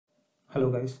Hello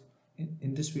guys,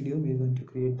 in this video we are going to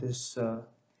create this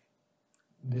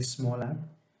small app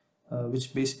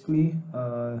which basically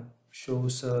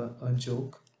shows a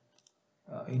joke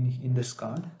in this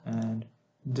card, and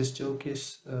this joke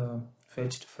is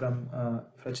fetched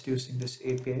using this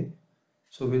API.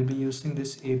 So we'll be using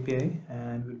this API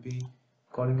and we'll be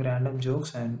calling random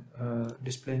jokes and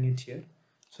displaying it here.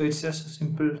 So it's just a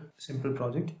simple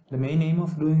project. The main aim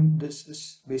of doing this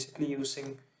is basically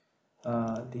using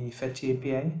the fetch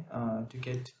API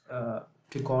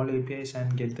to call APIs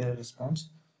and get their response.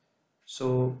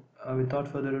 So without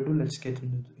further ado, let's get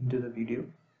into the video.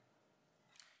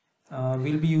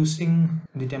 We'll be using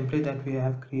the template that we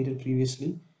have created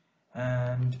previously,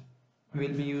 and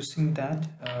we'll be using that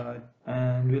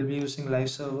and we'll be using live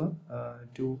server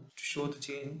to show the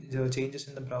changes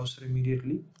in the browser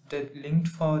immediately. The link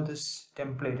for this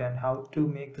template and how to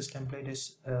make this template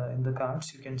is in the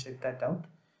cards. You can check that out.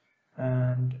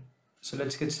 And so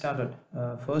let's get started.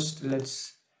 First,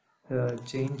 let's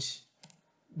change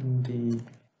the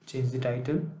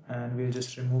title, and we'll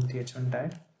just remove the h1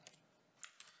 tag.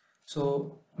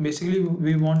 So basically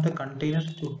we want a container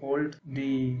to hold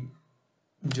the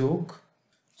joke.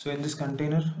 So in this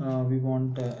container we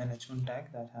want an h1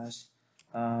 tag that has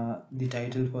the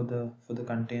title for the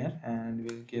container, and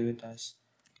we'll give it as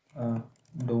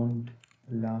don't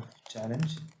laugh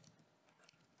challenge.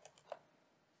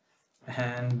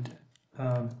 And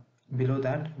below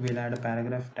that we'll add a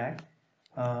paragraph tag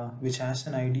which has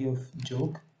an ID of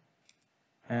joke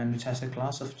and which has a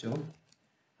class of joke,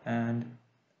 and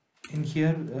in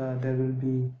here there will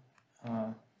be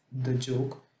the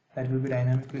joke that will be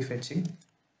dynamically fetching,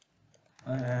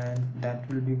 and that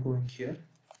will be going here.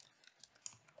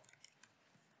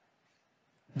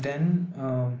 Then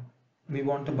we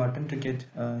want a button to get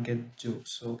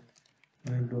jokes, so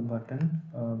we'll do a button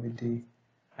with the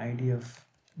ID of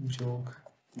joke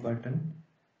button,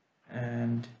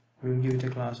 and we'll give it a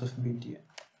class of BTN,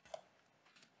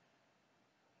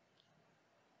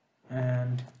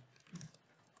 and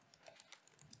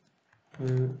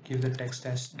we'll give the text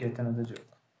as get another joke.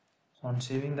 So on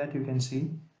saving that, you can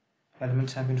see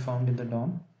elements have been found in the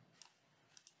DOM.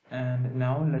 And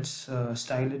now let's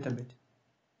style it a bit.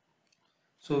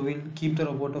 So we'll keep the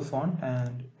Roboto font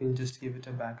and we'll just give it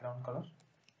a background color.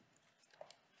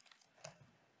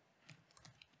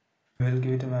 We'll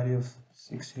give it a value of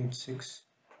 686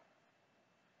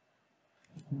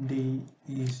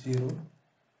 DE0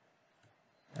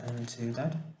 and we'll save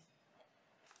that.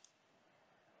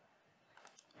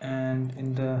 And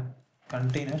in the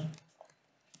container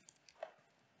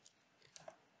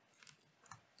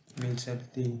we'll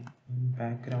set the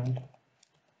background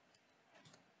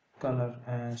color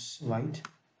as white.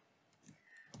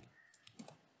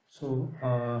 So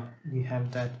we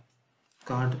have that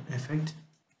card effect.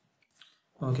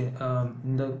 Okay,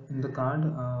 in the card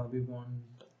we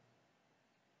want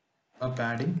a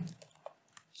padding,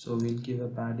 so we'll give a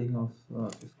padding of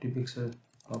 50 pixel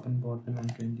top and bottom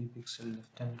and 20 pixel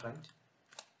left and right.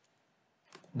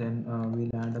 Then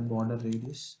we'll add a border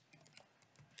radius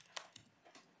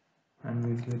and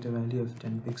we'll give it a value of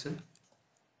 10 pixel.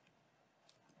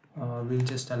 We'll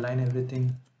just align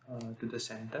everything to the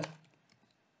center,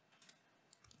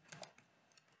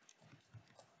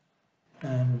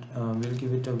 and we'll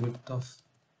give it a width of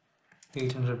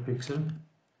 800 pixel,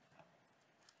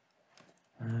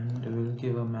 and we'll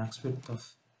give a max width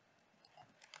of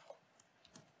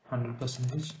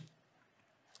 100%.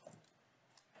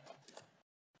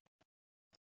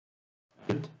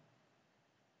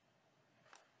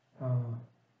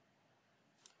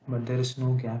 But there is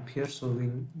no gap here, so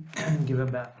we'll give a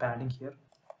padding here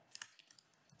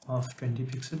of 20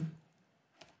 pixel.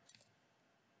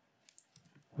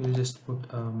 We'll just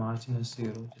put a margin as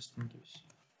 0 just in case.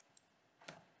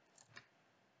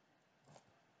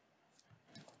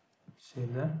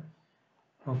 Save that.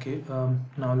 Okay,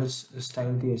 now let's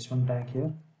style the h1 tag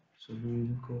here. So we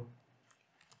will go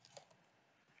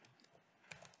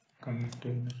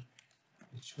container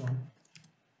h1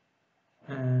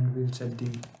 and we'll set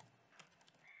the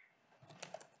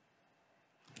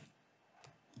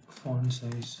font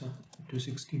size to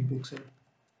 16 pixel,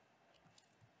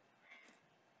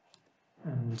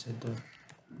 and we'll set the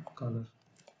color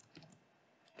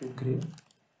to gray,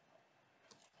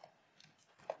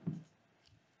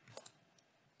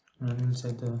 and we'll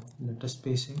set the letter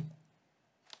spacing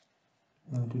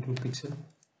to 2 pixel.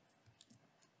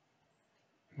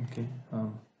 Okay,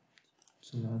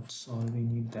 so that's all we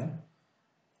need there.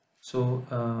 So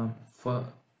for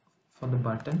the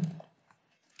button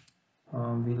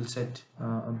we'll set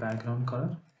a background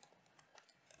color,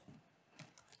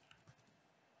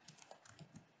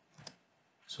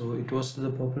 So it was the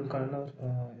purple color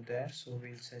there, so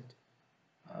we'll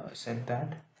set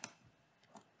that.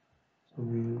 So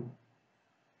we'll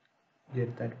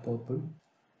get that purple.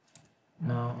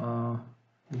 Now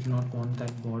we do not want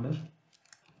that border.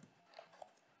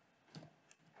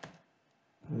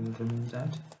 We'll remove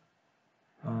that.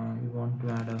 We want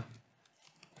to add a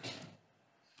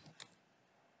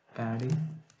padding.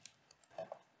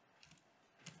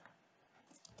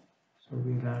 So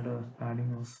we'll add a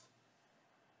padding of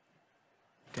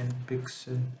 10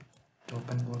 pixel top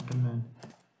and bottom and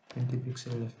 20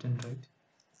 pixel left and right.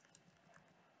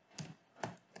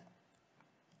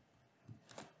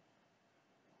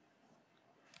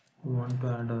 We want to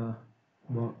add a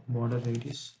border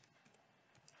radius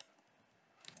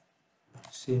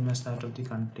same as that of the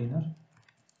container,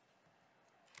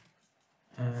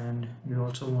 and we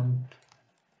also want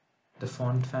the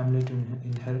font family to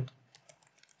inherit.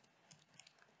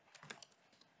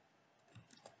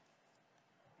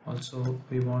 Also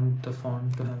we want the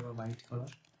font to have a white color.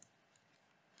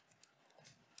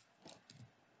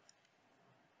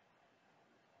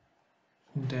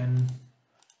 Then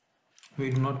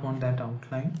we do not want that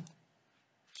outline,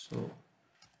 so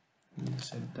we'll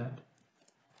set that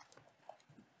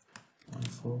on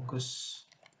focus,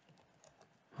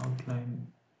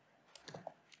 outline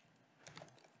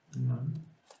none.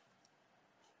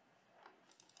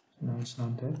 Now it's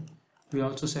not there. We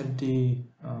also set the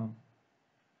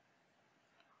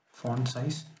font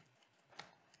size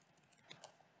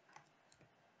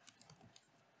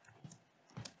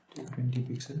to 20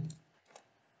 pixel.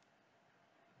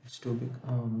 It's too big.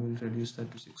 We'll reduce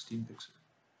that to 16 pixel.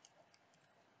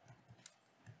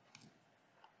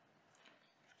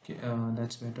 Okay,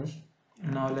 that's better.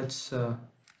 Now let's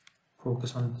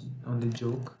focus on the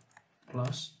joke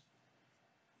class.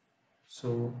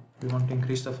 So we want to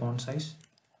increase the font size.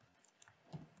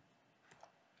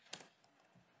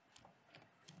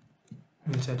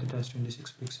 We'll set it as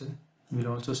 26 pixel.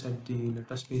 We'll also set the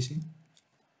letter spacing.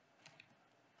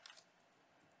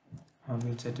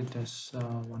 We'll set it as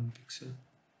 1 pixel.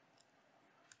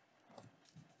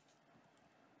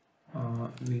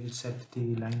 We'll set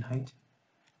the line height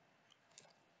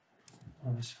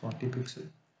as 40 pixel.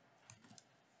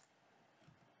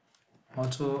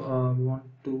 Also we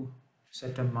want to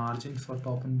set a margin for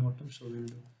top and bottom, so we'll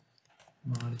do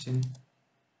margin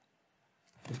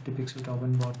 50 pixel top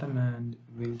and bottom, and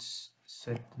we'll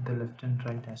set the left and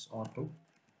right as auto.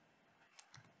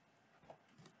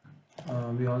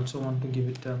 We also want to give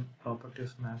it a property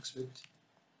of max width,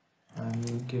 and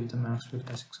we'll give the max width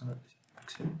as 600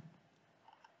 pixel.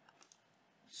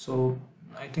 So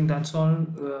I think that's all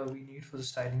we need for the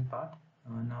styling part.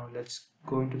 Now let's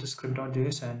go into the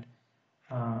script.js and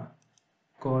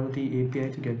call the API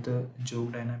to get the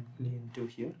joke dynamically into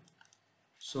here.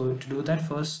 So to do that,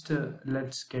 first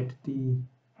let's get the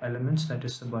elements, that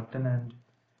is the button and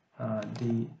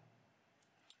the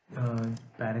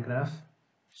paragraph.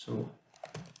 So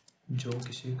joke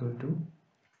is equal to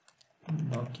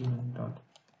document dot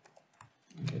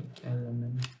get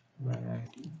element by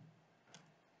id,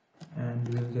 and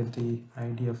we'll get the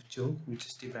id of joke, which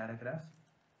is the paragraph,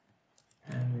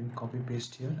 and we'll copy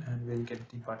paste here, and we'll get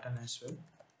the button as well.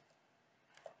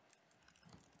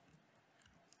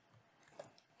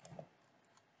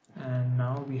 And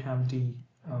now we have the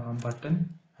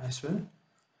button as well.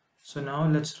 So now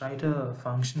let's write a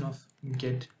function of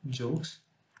get jokes.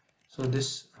 So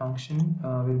this function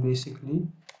will basically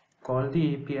call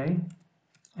the API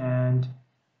and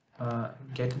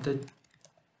get the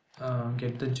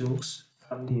jokes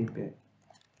from the API.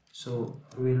 So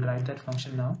we'll write that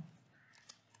function now.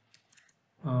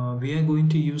 We are going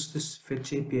to use this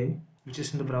fetch API, which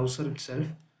is in the browser itself,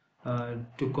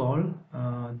 to call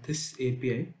this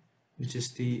API, which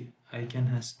is the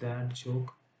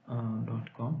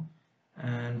icanhasdadjoke.com,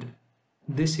 and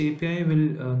this API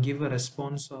will give a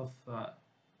response of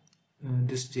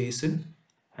this JSON,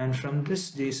 and from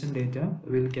this JSON data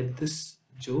we'll get this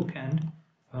joke and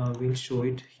we'll show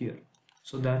it here.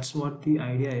 So that's what the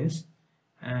idea is.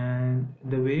 And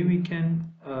the way we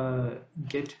can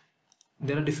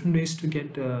there are different ways to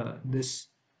get this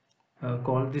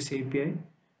call this API.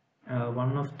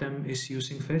 One of them is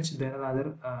using fetch. There are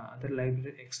other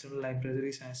external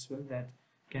libraries as well that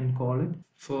can call it.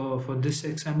 For this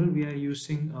example, we are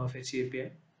using fetch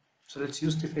API. So let's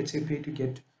use the fetch API to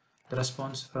get the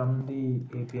response from the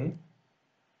API.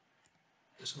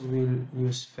 So we'll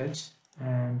use fetch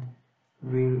and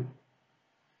we'll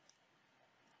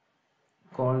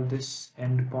call this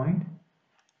endpoint,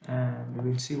 and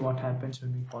we'll see what happens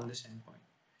when we call this endpoint.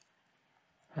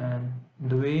 And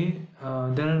the way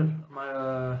there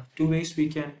are two ways we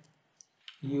can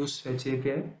use fetch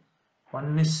API.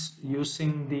 One is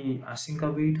using the async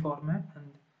await format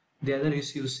and the other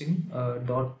is using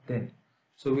dot then.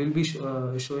 So we'll be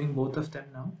showing both of them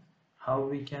now, how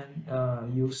we can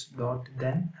use dot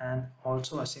then and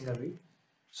also async await.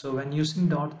 So when using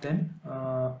dot then,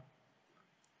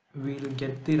 we'll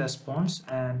get the response,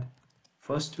 and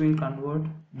first we'll convert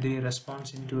the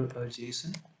response into a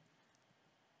JSON,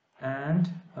 and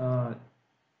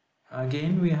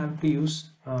again we have to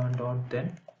use dot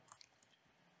then,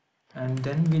 and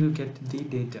then we'll get the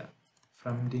data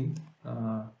from the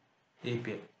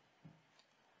API.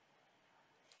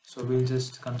 So we'll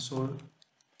just console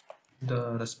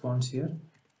the response here.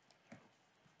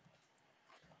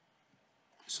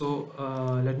 So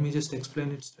let me just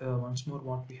explain it once more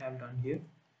what we have done here.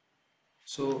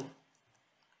 So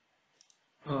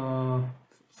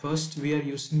first we are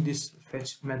using this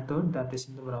fetch method that is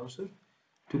in the browser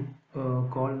to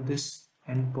call this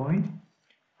endpoint,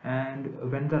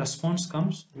 and when the response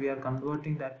comes we are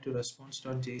converting that to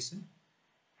response.json,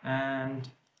 and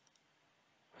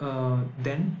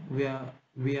then we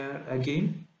are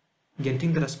again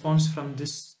getting the response from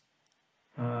this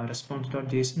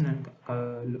response.json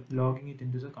and logging it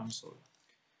into the console.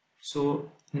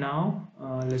 So now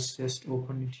let's just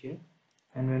open it here,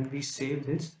 and when we save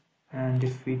this and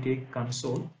if we take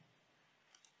console,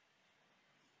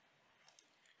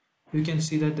 you can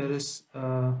see that there is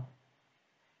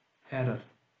error.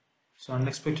 So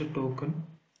unexpected token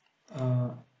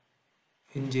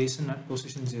in JSON at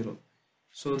position 0.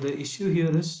 So the issue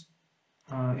here is,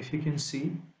 if you can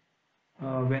see,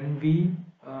 when we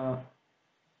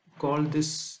call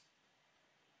this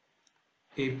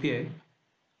API,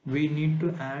 we need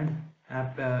to add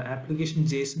application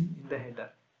JSON in the header.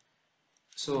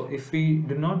 So if we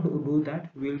do not do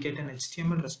that, we will get an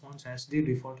HTML response as the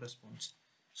default response.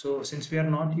 So since we are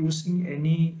not using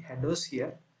any headers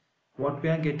here, what we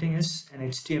are getting is an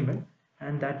HTML,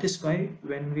 and that is why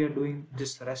when we are doing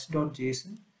this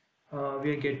rest.json,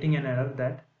 we are getting an error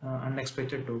that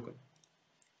unexpected token.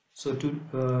 So to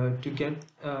get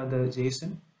the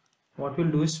JSON, what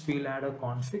we'll do is we'll add a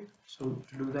config. So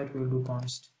to do that, we'll do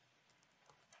const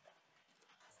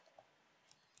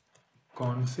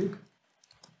config,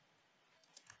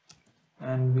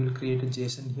 and we'll create a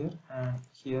JSON here, and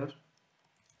here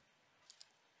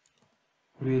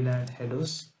we'll add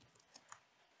headers,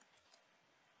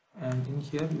 and in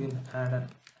here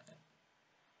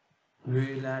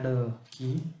we'll add a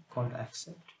key called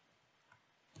accept,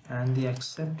 and the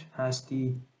accept has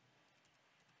the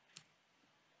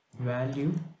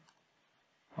value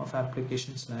of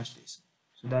application/JSON.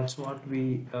 So that's what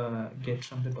we get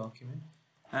from the document,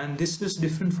 and this is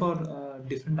different for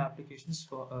different applications,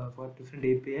 for different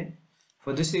API.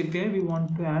 For this API we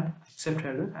want to add accept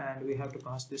header, and we have to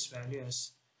pass this value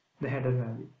as the header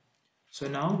value. So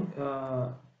now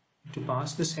to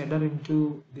pass this header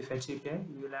into the fetch API,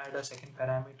 we will add a second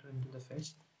parameter into the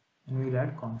fetch, and we will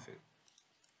add config.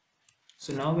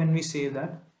 So now when we save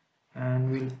that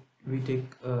and we take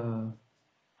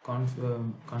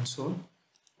console,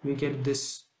 we get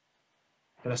this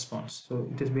response. So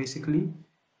it is basically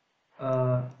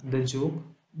the joke.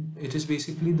 It is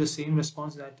basically the same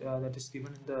response that that is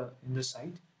given in the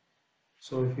site.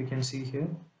 So if you can see here,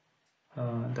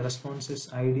 the response is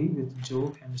ID with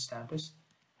joke and status,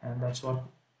 and that's what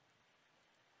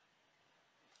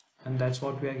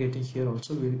we are getting here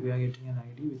also. We are getting an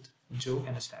ID with joke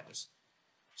and a status.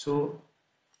 So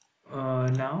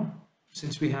now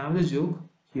since we have the joke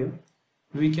here,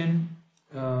 we can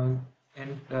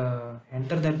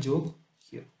enter that joke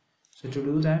here. So to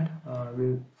do that,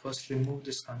 we'll first remove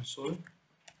this console,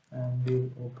 and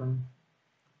we'll open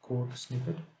code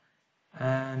snippet,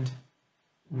 and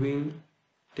we'll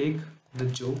take the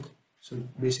joke. So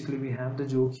basically we have the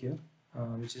joke here,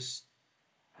 which is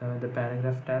the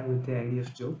paragraph tag with the ID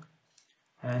of joke,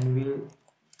 and we'll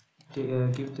give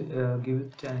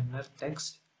it an inner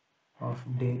text of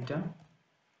data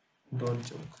dot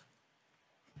joke.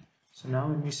 So now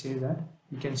when we say that,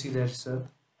 you can see there's a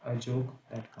joke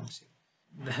that comes here.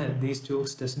 These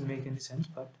jokes doesn't make any sense,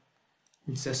 but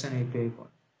it's just an API call.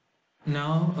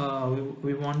 Now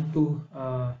we want to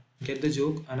get the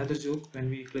joke, another joke, when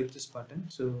we click this button.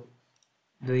 So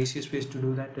the easiest way to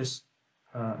do that is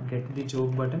get the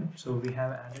joke button. So we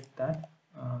have added that,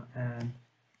 and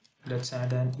let's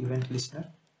add an event listener,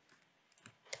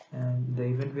 and the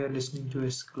event we are listening to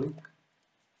is click,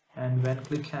 and when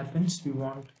click happens, we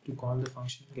want to call the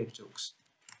function get jokes.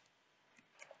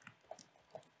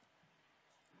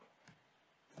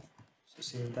 So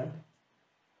save that.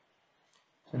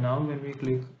 So now when we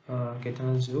click get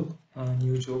another joke, a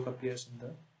new joke appears in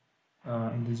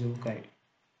the joke ID.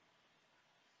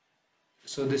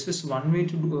 So this is one way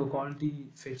to call the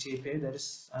fetch API. That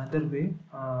is another way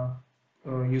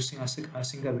using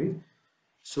async await.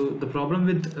 So the problem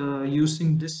with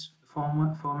using this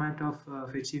format of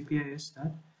fetch API is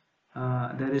that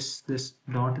there is this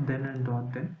dot then and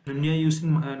dot then. When you are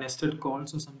using nested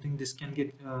calls or something, this can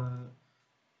get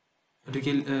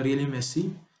really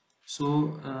messy.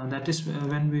 So that is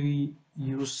when we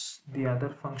use the other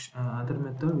function, other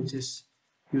method, which is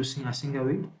using async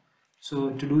await.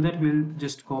 So to do that, we'll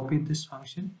just copy this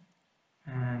function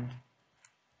and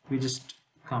we just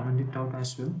comment it out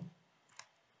as well,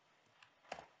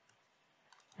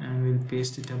 and we'll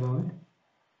paste it above it.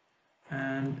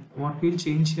 And what we'll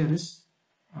change here is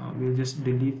we'll just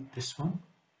delete this one,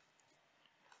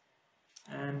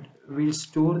 and we'll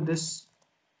store this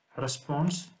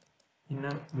response in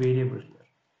a variable here.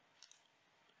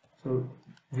 So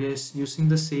we are using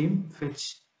the same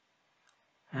fetch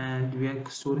and we are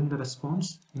storing the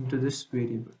response into this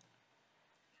variable.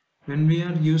 When we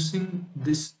are using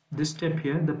this step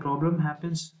here, the problem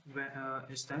happens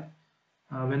is that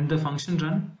when the function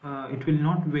run, it will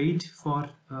not wait for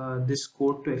this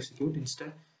code to execute.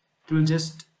 Instead, it will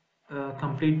just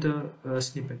complete the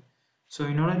snippet. So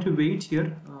in order to wait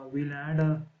here, we'll add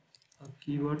a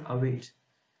keyword await.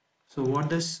 So what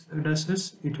this does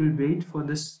is it will wait for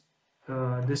this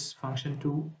this function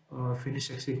to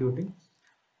finish executing.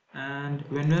 And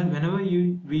whenever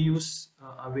we use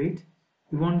await,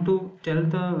 we want to tell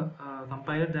the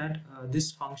compiler that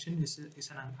this function is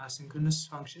an asynchronous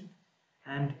function,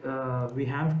 and we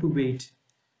have to wait.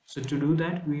 So to do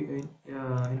that, we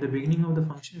in the beginning of the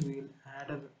function we'll add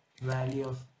a value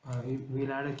of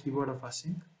we'll add a keyword of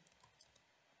async,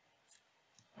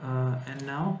 and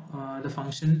now the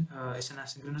function is an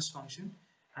asynchronous function,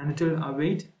 and it will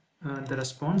await the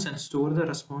response and store the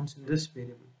response in this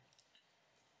variable.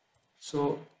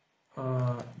 So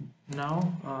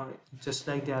now just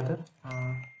like the other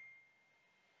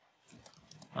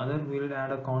we'll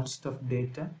add a const of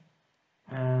data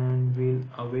and we'll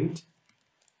await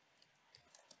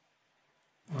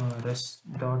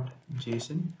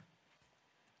rest.json.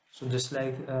 So just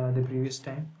like the previous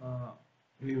time,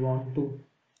 we want to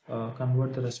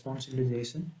convert the response into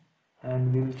JSON,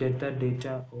 and we will get that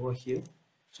data over here.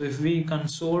 So if we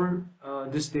console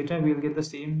this data, we will get the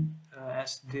same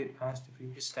as the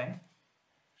previous time.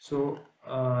 So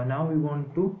now we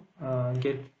want to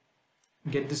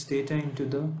get this data into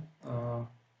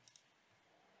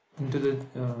the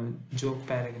joke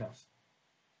paragraph.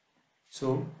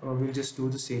 So we'll just do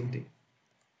the same thing.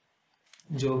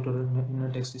 Joke inner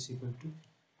text is equal to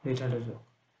data.joke.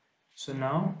 So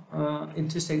now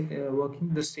it is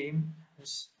working the same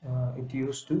as it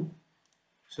used to.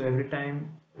 So every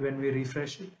time when we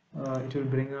refresh it, it will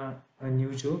bring a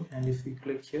new joke, and if we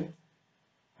click here,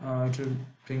 it will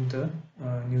bring the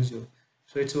new joke.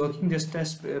 So it's working just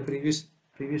as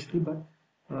previously, but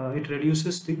it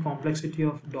reduces the complexity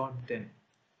of .then.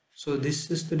 So this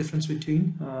is the difference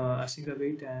between async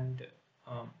await and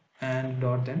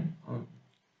 .then.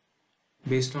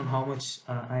 Based on how much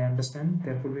I understand,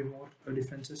 there could be more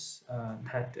differences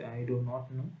that I do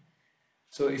not know.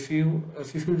 So if you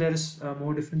feel there is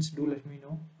more difference, do let me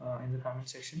know in the comment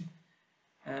section.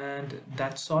 And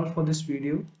that's all for this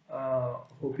video.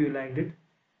 Hope you liked it,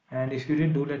 and if you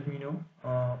did, do let me know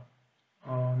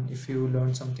if you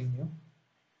learned something new.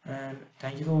 And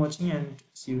thank you for watching, and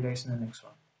see you guys in the next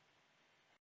one.